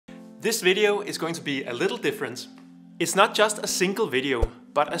This video is going to be a little different. It's not just a single video,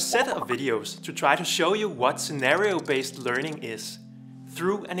 but a set of videos to try to show you what scenario-based learning is,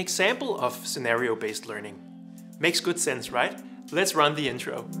 through an example of scenario-based learning. Makes good sense, right? Let's run the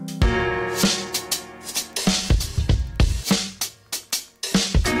intro.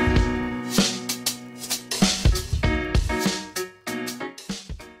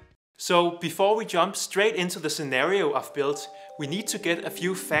 So before we jump straight into the scenario I've built, we need to get a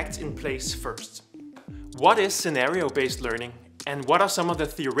few facts in place first. What is scenario-based learning, and what are some of the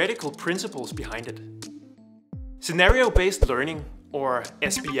theoretical principles behind it? Scenario-based learning, or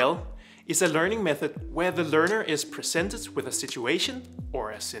SBL, is a learning method where the learner is presented with a situation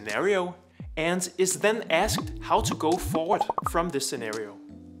or a scenario and is then asked how to go forward from this scenario.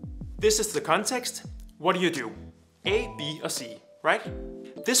 This is the context. What do? A, B, or C, right?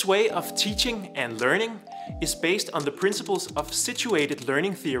 This way of teaching and learning is based on the principles of situated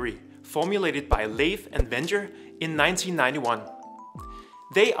learning theory formulated by Lave and Wenger in 1991.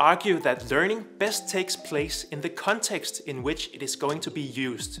 They argue that learning best takes place in the context in which it is going to be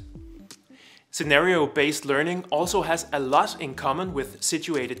used. Scenario-based learning also has a lot in common with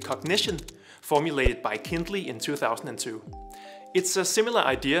situated cognition, formulated by Kindley in 2002. It's a similar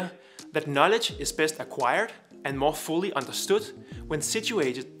idea that knowledge is best acquired and more fully understood when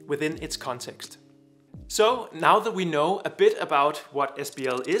situated within its context. So now that we know a bit about what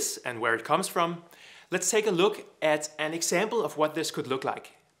SBL is and where it comes from, let's take a look at an example of what this could look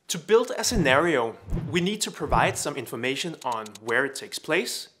like. To build a scenario, we need to provide some information on where it takes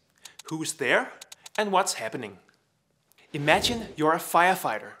place, who's there, and what's happening. Imagine you're a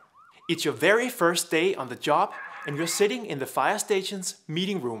firefighter. It's your very first day on the job and you're sitting in the fire station's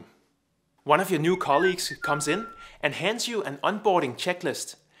meeting room. One of your new colleagues comes in and hands you an onboarding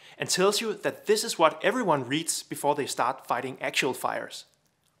checklist and tells you that this is what everyone reads before they start fighting actual fires.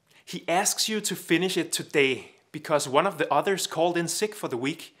 He asks you to finish it today because one of the others called in sick for the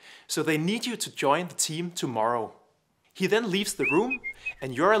week, so they need you to join the team tomorrow. He then leaves the room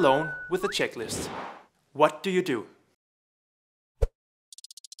and you're alone with the checklist. What do?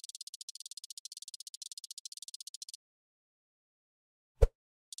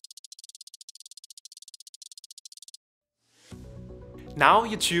 Now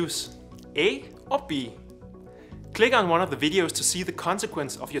you choose A or B. Click on one of the videos to see the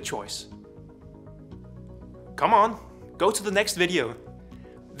consequence of your choice. Come on, go to the next video.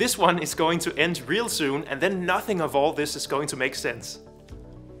 This one is going to end real soon and then nothing of all this is going to make sense.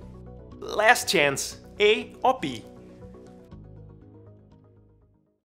 Last chance, A or B.